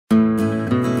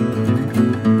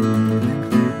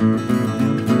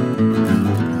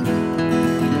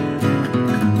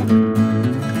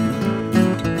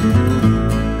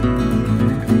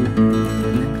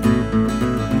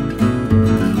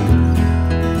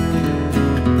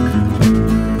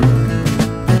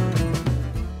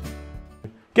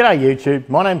G'day YouTube,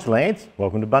 my name's Lance.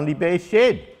 Welcome to Bundy Bear's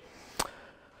Shed.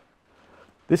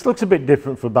 This looks a bit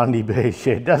different for Bundy Bear's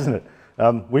Shed, doesn't it?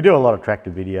 We do a lot of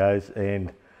tractor videos,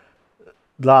 and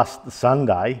last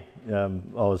Sunday I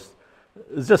was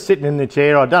just sitting in the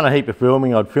chair. I'd done a heap of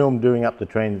filming. I'd filmed doing up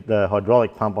the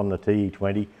hydraulic pump on the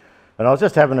TE20, and I was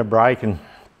just having a break, and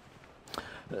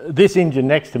this engine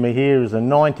next to me here is a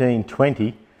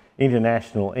 1920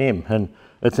 International M, and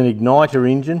it's an igniter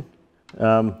engine.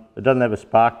 It doesn't have a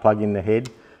spark plug in the head.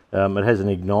 It has an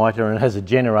igniter and it has a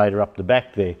generator up the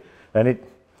back there, and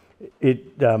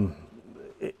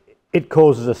it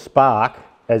causes a spark,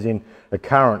 as in a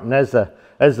current, and as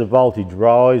the voltage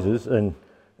rises and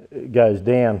goes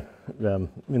down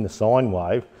in the sine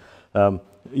wave,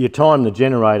 you time the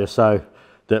generator so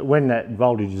that when that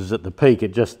voltage is at the peak,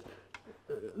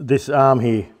 this arm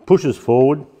here pushes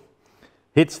forward,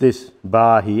 hits this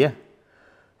bar here.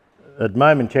 It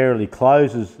momentarily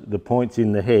closes the points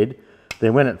in the head,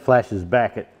 then when it flashes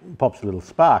back it pops a little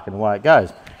spark and away it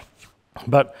goes.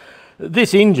 But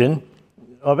this engine,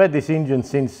 I've had this engine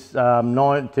since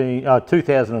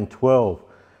 2012,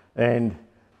 and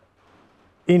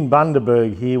in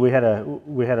Bundaberg here we had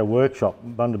a workshop,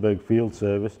 Bundaberg Field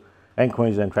Service and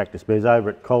Queensland Tractor Spares over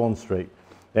at Collins Street,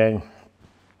 and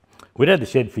we'd had the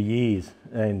shed for years,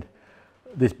 and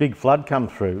this big flood come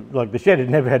through. Like, the shed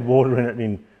had never had water in it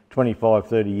in 25,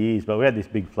 30 years, but we had this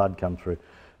big flood come through,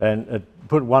 and it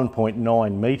put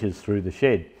 1.9 metres through the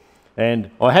shed. And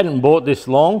I hadn't bought this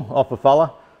long off a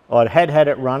fella. I had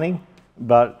it running,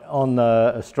 but on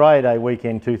the Australia Day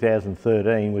weekend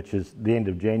 2013, which is the end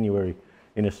of January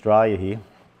in Australia here,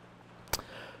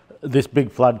 this big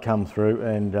flood come through,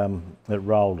 and it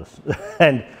rolled us.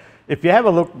 And if you have a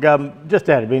look, just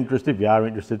out of interest, if you are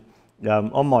interested,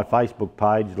 on my Facebook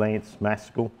page, Lance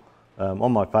Maskell,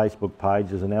 on my Facebook page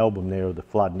there's an album there of the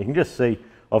flood, and you can just see,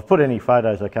 I've put any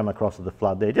photos I come across of the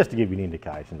flood there just to give you an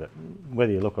indication, but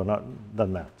whether you look or not,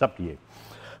 doesn't matter, it's up to you.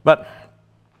 But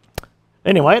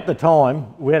anyway, at the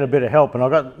time we had a bit of help, and I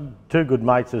got two good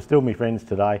mates who are still my friends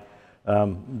today,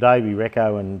 Davey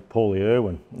Recco and Paulie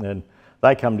Irwin, and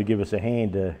they come to give us a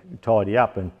hand to tidy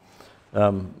up, and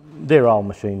they're old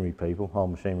machinery people,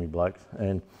 old machinery blokes,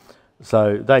 and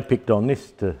so they picked on this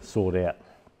to sort out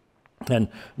and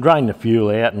drain the fuel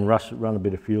out and run a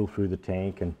bit of fuel through the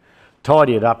tank and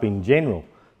tidy it up in general.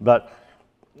 But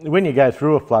when you go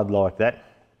through a flood like that,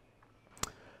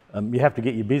 you have to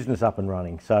get your business up and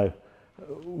running. So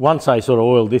once they sort of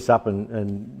oiled this up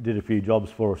and did a few jobs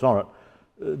for us on it,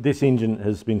 this engine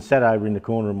has been sat over in the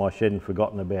corner of my shed and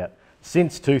forgotten about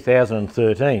since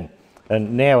 2013,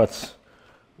 and now it's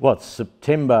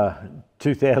September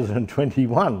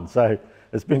 2021, so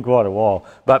it's been quite a while.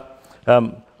 But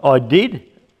I did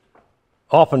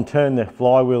often turn the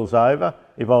flywheels over.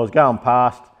 If I was going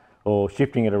past or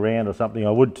shifting it around or something,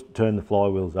 I would turn the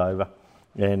flywheels over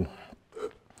and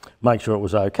make sure it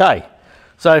was okay.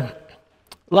 So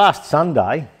last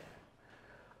Sunday,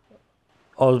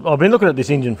 I've been looking at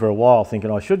this engine for a while, thinking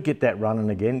I should get that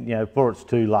running again, you know, before it's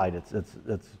too late.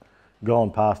 It's gone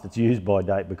past its use by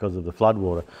date because of the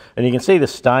floodwater. And you can see the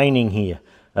staining here.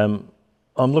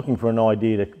 I'm looking for an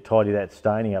idea to tidy that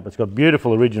staining up. It's got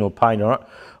beautiful original paint on it.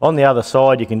 On the other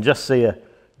side you can just see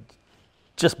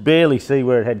just barely see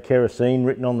where it had kerosene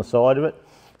written on the side of it.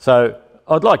 So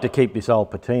I'd like to keep this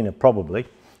old patina probably.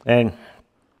 And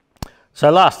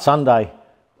so last Sunday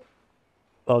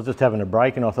I was just having a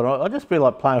break, and I thought I just feel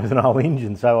like playing with an old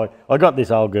engine, so I got this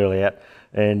old girl out,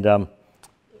 and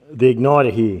the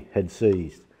igniter here had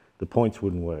seized. The points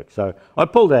wouldn't work. So I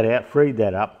pulled that out, freed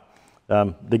that up.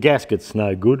 The gasket's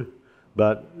no good,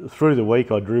 but through the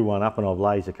week I drew one up and I've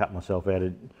laser cut myself out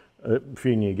a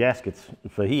few new gaskets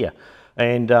for here.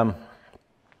 And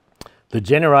the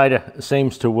generator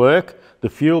seems to work. The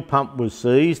fuel pump was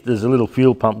seized. There's a little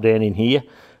fuel pump down in here,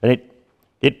 and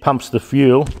it pumps the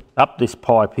fuel up this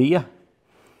pipe here,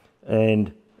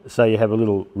 and so you have a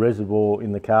little reservoir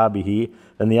in the carby here,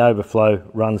 and the overflow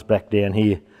runs back down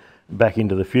here, back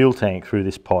into the fuel tank through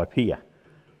this pipe here.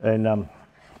 And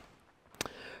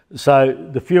so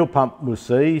the fuel pump was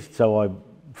seized, so I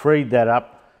freed that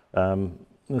up.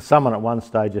 Someone at one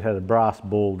stage had a brass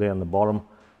ball down the bottom,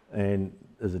 and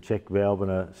there's a check valve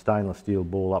and a stainless steel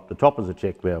ball up the top as a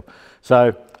check valve.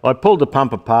 So I pulled the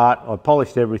pump apart, I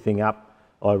polished everything up,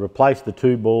 I replaced the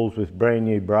two balls with brand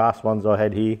new brass ones I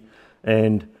had here,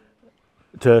 and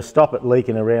to stop it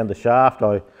leaking around the shaft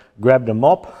I grabbed a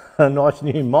mop, a nice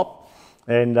new mop,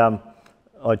 and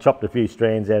I chopped a few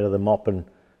strands out of the mop and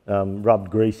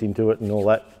rubbed grease into it and all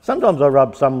that. Sometimes I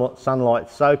rub some Sunlight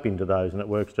soap into those and it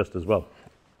works just as well.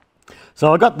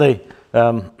 So I got the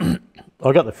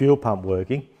fuel pump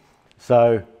working.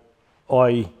 So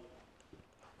I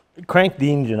cranked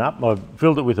the engine up, I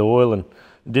filled it with oil and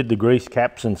did the grease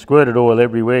caps and squirted oil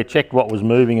everywhere, checked what was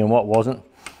moving and what wasn't.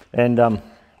 And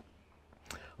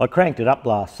I cranked it up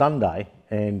last Sunday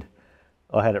and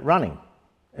I had it running.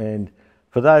 And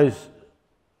for those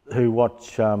who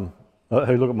watch, who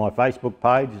look at my Facebook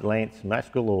page, Lance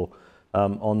Maskell, or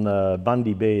on the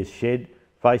Bundy Bear's Shed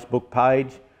Facebook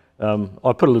page,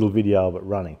 I put a little video of it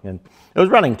running, and it was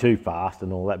running too fast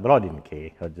and all that, but I didn't care.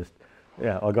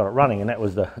 I got it running, and that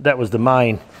was the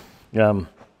main,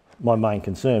 my main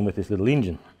concern with this little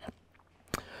engine.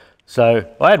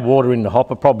 So I had water in the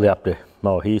hopper, probably up to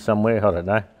here somewhere, I don't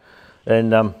know,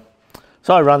 and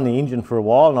so I run the engine for a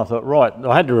while, and I thought, right,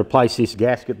 I had to replace this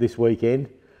gasket this weekend,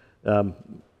 so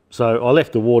I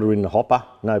left the water in the hopper,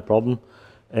 no problem,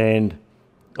 and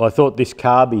I thought this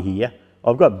carby here,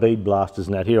 I've got bead blasters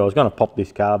and that here. I was going to pop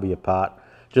this carby apart,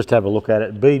 just have a look at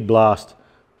it. Bead blast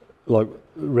like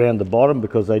around the bottom,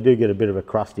 because they do get a bit of a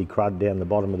crusty crud down the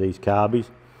bottom of these carbies.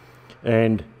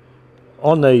 And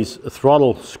on these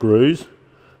throttle screws,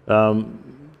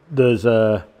 there's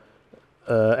a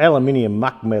aluminium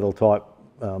muck metal type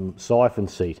siphon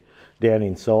seat down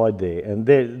inside there, and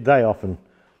they often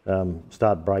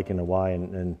start breaking away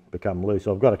and become loose.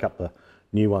 I've got a couple of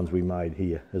new ones we made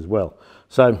here as well.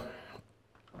 So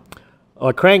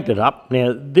I cranked it up.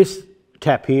 Now this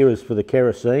tap here is for the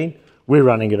kerosene. We're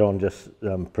running it on just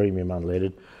premium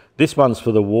unleaded. This one's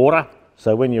for the water.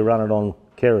 So when you run it on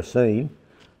kerosene,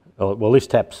 well, this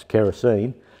tap's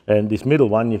kerosene, and this middle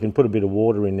one, you can put a bit of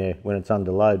water in there when it's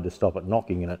under load to stop it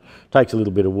knocking, and it takes a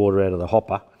little bit of water out of the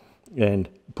hopper and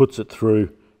puts it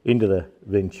through into the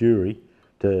venturi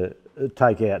to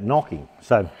take out knocking.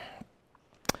 So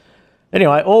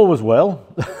anyway, all was well.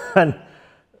 And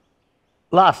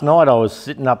last night I was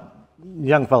sitting up,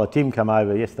 young fella Tim come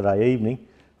over yesterday evening,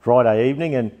 Friday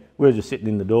evening, and we were just sitting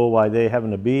in the doorway there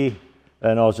having a beer,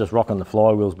 and I was just rocking the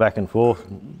flywheels back and forth.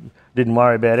 Didn't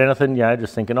worry about anything, you know,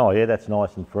 just thinking, oh yeah, that's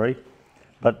nice and free.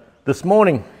 But this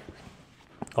morning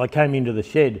I came into the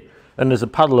shed and there's a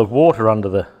puddle of water under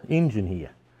the engine here.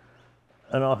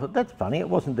 And I thought, that's funny, it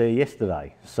wasn't there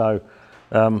yesterday. So,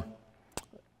 I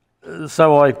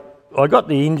got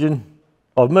the engine,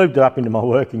 I've moved it up into my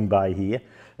working bay here,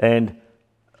 and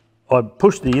I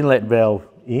pushed the inlet valve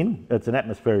in. It's an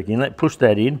atmospheric inlet, pushed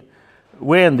that in,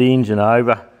 wound the engine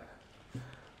over,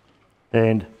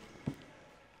 and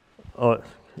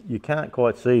you can't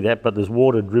quite see that, but there's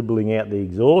water dribbling out the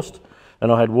exhaust,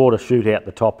 and I had water shoot out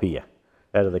the top here,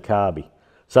 out of the carby.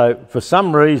 So for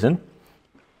some reason,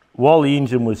 while the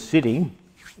engine was sitting,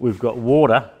 we've got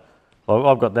water.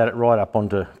 I've got that right up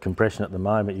onto compression at the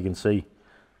moment. You can see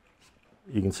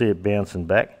it bouncing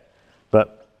back,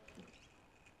 but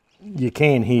you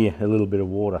can hear a little bit of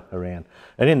water around.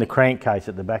 And in the crankcase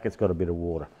at the back, it's got a bit of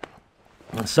water.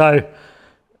 So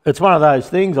it's one of those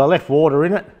things. I left water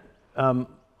in it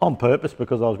on purpose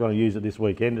because I was going to use it this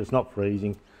weekend. It's not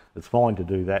freezing. It's fine to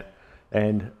do that.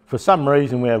 And for some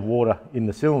reason, we have water in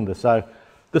the cylinder. So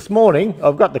this morning,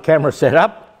 I've got the camera set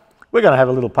up. We're going to have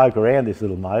a little poke around this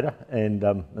little motor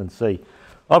and see.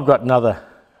 I've got another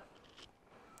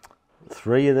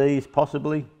 3 of these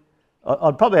possibly.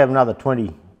 I'd probably have another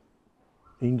 20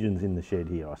 engines in the shed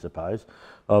here, I suppose.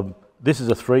 This is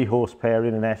a 3 horsepower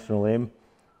International M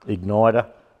igniter.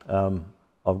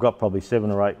 I've got probably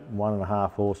 7 or 8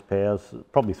 1.5 horsepowers,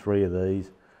 probably 3 of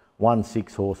these, 1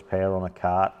 6 horsepower on a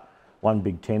cart, 1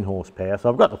 big 10 horsepower. So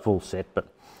I've got the full set, but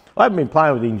I haven't been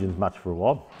playing with engines much for a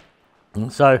while.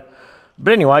 So,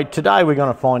 but anyway, today we're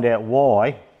going to find out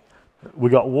why we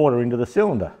got water into the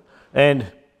cylinder. And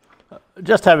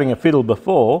just having a fiddle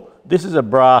before, this is a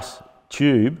brass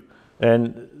tube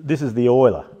and this is the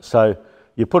oiler. So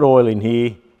you put oil in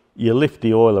here, you lift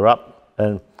the oiler up,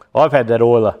 and I've had that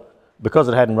oiler, because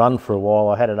it hadn't run for a while,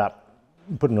 I had it up,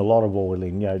 putting a lot of oil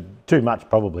in, you know, too much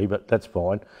probably, but that's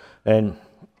fine.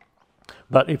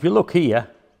 But if you look here,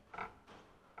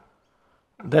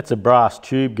 that's a brass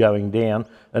tube going down,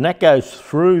 and that goes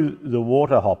through the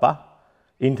water hopper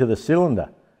into the cylinder,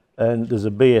 and there's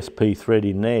a BSP thread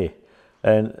in there,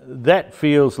 and that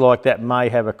feels like that may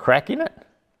have a crack in it.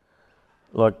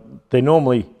 Like, they're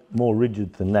normally more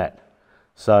rigid than that,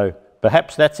 so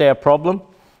perhaps that's our problem.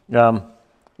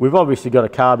 We've obviously got a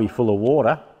carby full of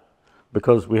water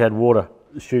because we had water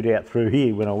shoot out through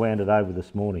here when I wound it over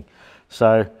this morning.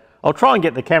 So I'll try and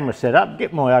get the camera set up,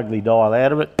 get my ugly dial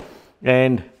out of it,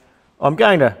 and I'm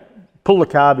going to pull the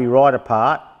carby right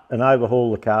apart and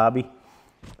overhaul the carby.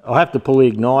 I'll have to pull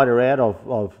the igniter out.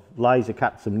 I've laser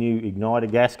cut some new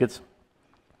igniter gaskets.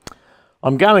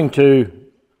 I'm going to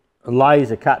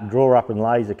laser cut, draw up and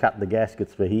laser cut the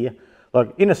gaskets for here.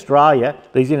 Like in Australia,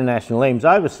 these international M's.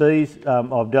 Overseas,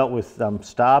 I've dealt with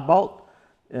Starbolt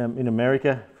in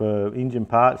America for engine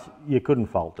parts. You couldn't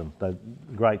fault them. They're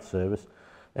great service.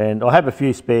 And I have a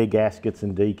few spare gaskets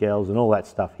and decals and all that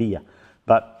stuff here.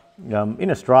 But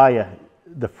in Australia,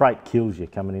 the freight kills you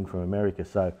coming in from America.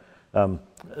 So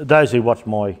those who watch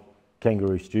my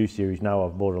Kangaroo Stew series know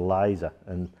I've bought a laser.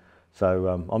 And so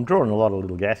I'm drawing a lot of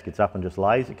little gaskets up and just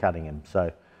laser cutting them.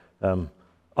 So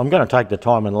I'm going to take the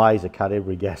time and laser cut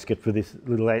every gasket for this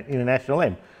little international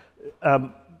M.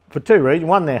 For two reasons.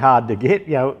 One, they're hard to get.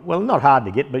 You know, well, not hard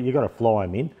to get, but you've got to fly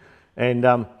them in.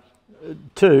 And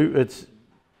two, it's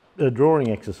a drawing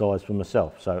exercise for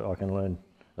myself, so I can learn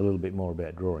a little bit more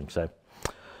about drawing. So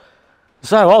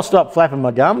I'll stop flapping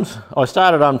my gums. I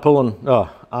started pulling off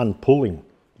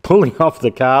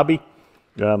the carby,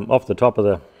 off the top of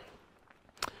the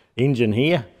engine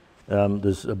here.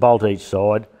 There's a bolt each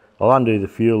side. I'll undo the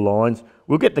fuel lines.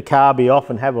 We'll get the carby off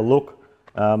and have a look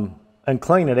and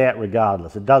clean it out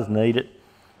regardless. It does need it.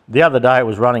 The other day it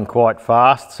was running quite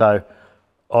fast, so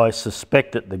I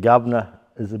suspect that the governor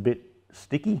is a bit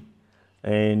sticky,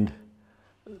 and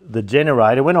the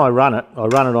generator, when I run it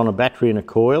on a battery and a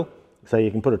coil, so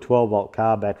you can put a 12 volt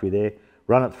car battery there,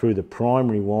 run it through the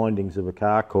primary windings of a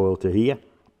car coil to here,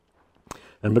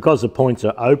 and because the points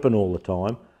are open all the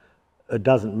time, it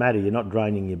doesn't matter, you're not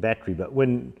draining your battery. But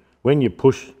when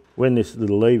this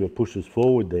little lever pushes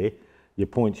forward there, your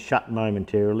points shut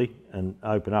momentarily and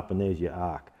open up, and there's your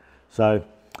arc. So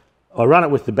I run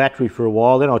it with the battery for a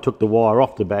while, then I took the wire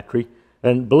off the battery,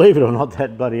 and believe it or not,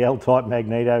 that bloody L-type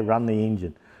magneto run the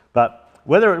engine. But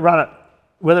whether it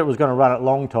was going to run it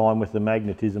long time with the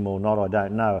magnetism or not, I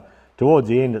don't know. Towards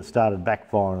the end, it started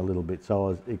backfiring a little bit, so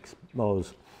I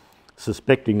was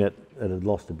suspecting that it had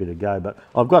lost a bit of go. But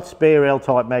I've got spare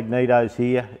L-type magnetos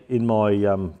here in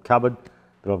my cupboard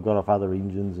that I've got off other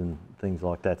engines and things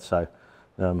like that. So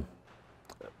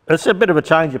it's a bit of a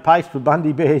change of pace for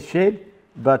Bundy Bear's shed,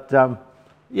 but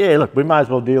yeah, look, we may as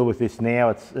well deal with this now.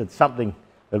 It's something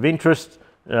of interest.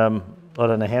 I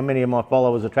don't know how many of my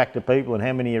followers are tractor people and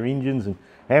how many are engines and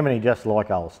how many just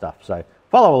like old stuff. So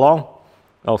follow along.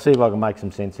 I'll see if I can make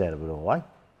some sense out of it all, eh?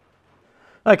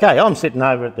 Okay, I'm sitting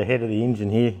over at the head of the engine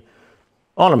here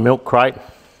on a milk crate.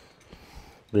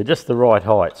 They're just the right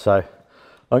height. So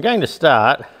I'm going to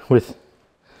start with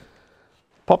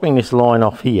popping this line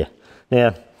off here.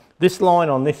 Now, this line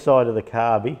on this side of the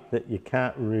carby that you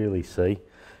can't really see,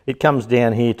 it comes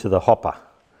down here to the hopper,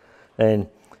 and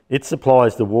it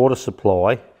supplies the water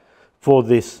supply for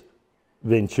this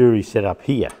Venturi setup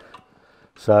here.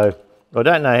 So I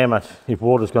don't know how much, if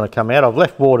water's going to come out. I've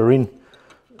left water in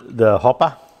the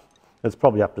hopper. It's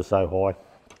probably up to so high.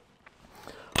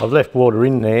 I've left water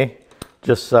in there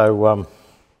just so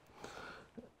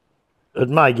it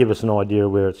may give us an idea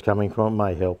of where it's coming from. It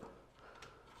may help.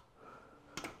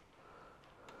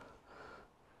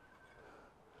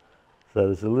 So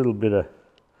there's a little bit of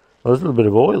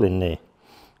oil in there,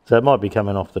 so it might be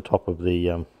coming off the top of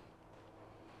the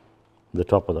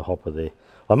hopper there.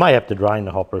 I may have to drain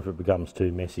the hopper if it becomes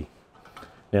too messy.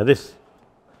 Now this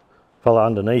fella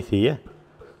underneath here,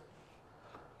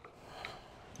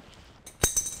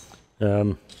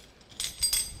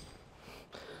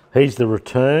 he's the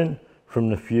return from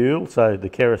the fuel. So the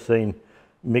kerosene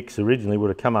mix originally would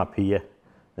have come up here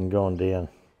and gone down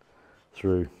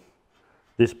through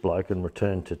this bloke and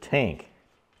returned to tank.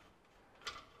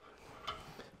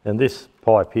 And this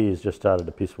pipe here has just started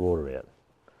to piss water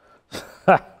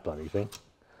out. Bloody thing.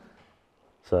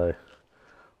 So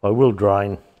I will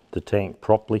drain the tank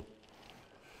properly.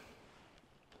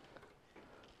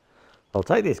 I'll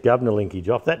take this governor linkage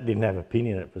off. That didn't have a pin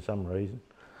in it for some reason.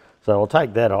 So I'll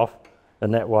take that off,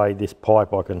 and that way this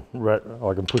pipe I can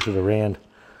push it around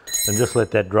and just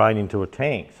let that drain into a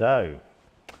tank. So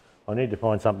I need to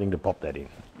find something to pop that in.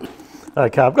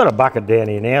 Okay, I've got a bucket down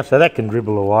here now, so that can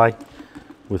dribble away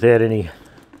without any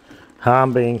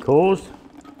harm being caused.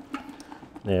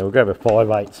 Now we'll grab a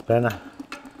 5/8 spanner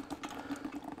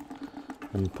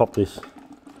and pop this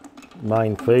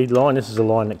main feed line. This is a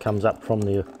line that comes up from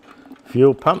the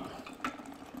fuel pump.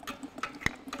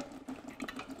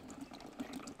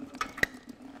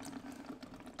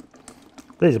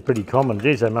 These are pretty common.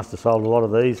 Geez, they must have sold a lot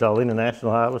of these, old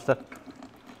International Harvester.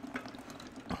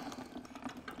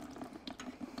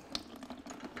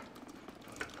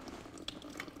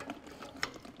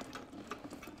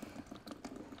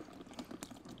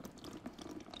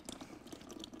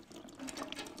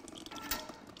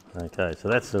 Okay, so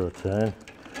that's the return.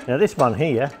 Now this one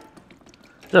here,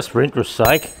 just for interest's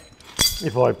sake,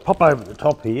 if I pop over the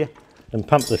top here and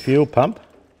pump the fuel pump,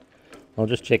 I'll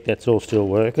just check that's all still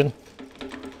working.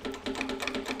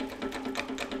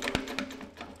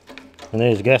 And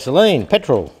there's gasoline,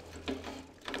 petrol.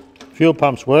 Fuel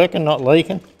pump's working, not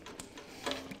leaking.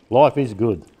 Life is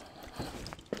good.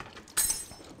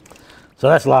 So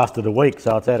that's lasted a week,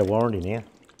 so it's out of warranty now.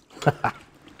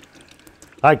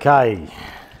 Okay.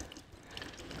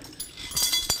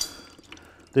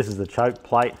 This is the choke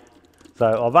plate.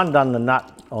 So I've undone the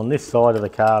nut on this side of the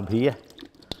carb here.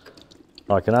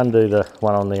 I can undo the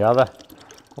one on the other.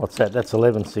 What's that? That's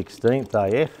 11/16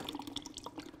 AF.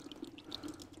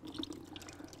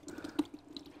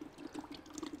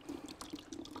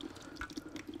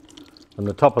 And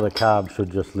the top of the carb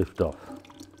should just lift off.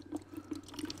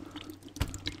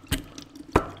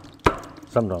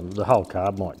 Sometimes the whole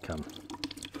carb might come.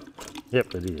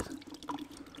 Yep, it is.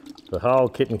 The whole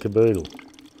kit and caboodle.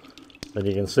 And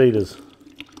you can see there's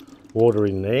water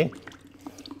in there.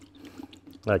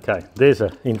 Okay, there's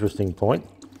an interesting point.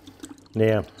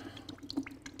 Now,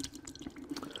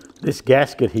 this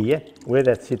gasket here, where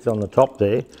that sits on the top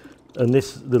there, and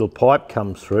this little pipe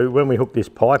comes through, when we hook this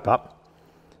pipe up,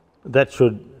 that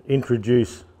should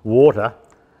introduce water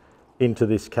into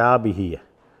this carby here,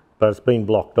 but it's been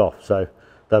blocked off. So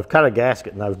they've cut a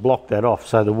gasket and they've blocked that off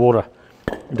so the water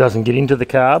doesn't get into the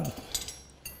carb.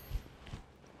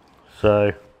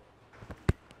 So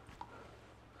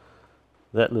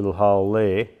that little hole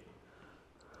there,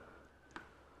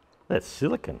 that's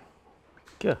silicon.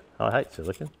 God, I hate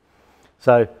silicon.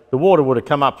 So the water would have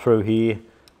come up through here,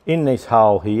 in this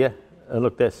hole here, and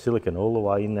look, that's silicon all the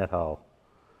way in that hole.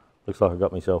 Looks like I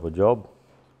got myself a job.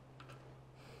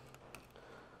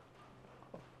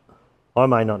 I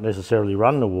may not necessarily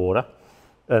run the water,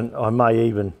 and I may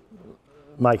even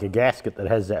make a gasket that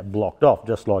has that blocked off,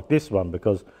 just like this one,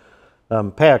 because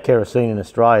power kerosene in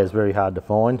Australia is very hard to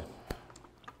find.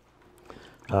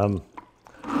 And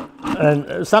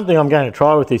something I'm going to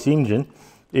try with this engine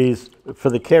is for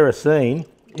the kerosene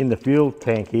in the fuel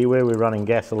tank here, where we're running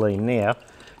gasoline now,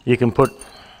 you can put,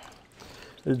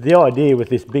 the idea with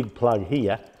this big plug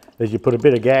here is you put a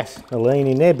bit of gasoline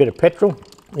in there, a bit of petrol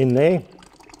in there.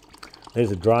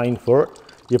 There's a drain for it.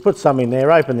 You put some in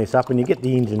there, open this up, and you get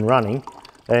the engine running,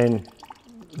 and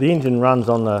the engine runs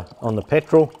on the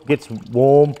petrol, gets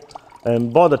warm,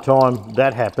 and by the time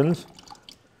that happens,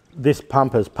 this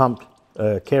pump has pumped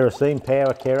kerosene,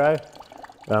 power kero,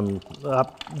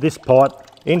 up this pipe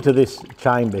into this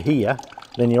chamber here.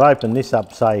 Then you open this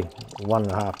up, say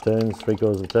 1.5 turns,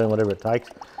 3/4 of a turn, whatever it takes.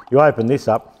 You open this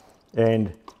up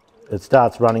and it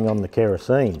starts running on the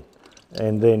kerosene,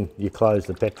 and then you close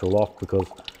the petrol off because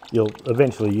you'll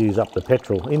eventually use up the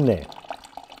petrol in there.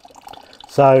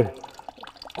 So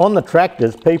on the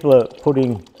tractors, people are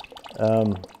putting,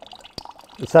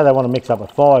 say they want to mix up a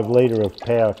 5 litre of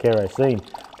power kerosene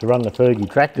to run the Fergie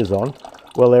tractors on.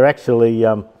 Well, they're actually,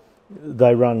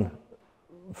 they run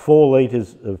 4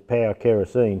 litres of power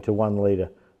kerosene to 1 litre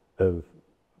of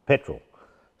petrol.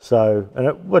 So, and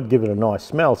it would give it a nice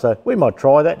smell. So we might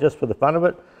try that just for the fun of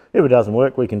it. If it doesn't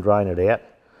work, we can drain it out.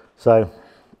 So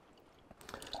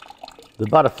the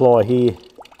butterfly here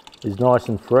is nice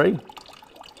and free.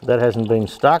 That hasn't been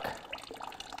stuck.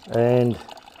 And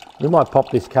we might pop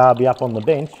this carby up on the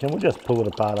bench and we'll just pull it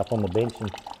apart up on the bench and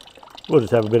we'll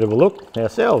just have a bit of a look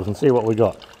ourselves and see what we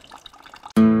got.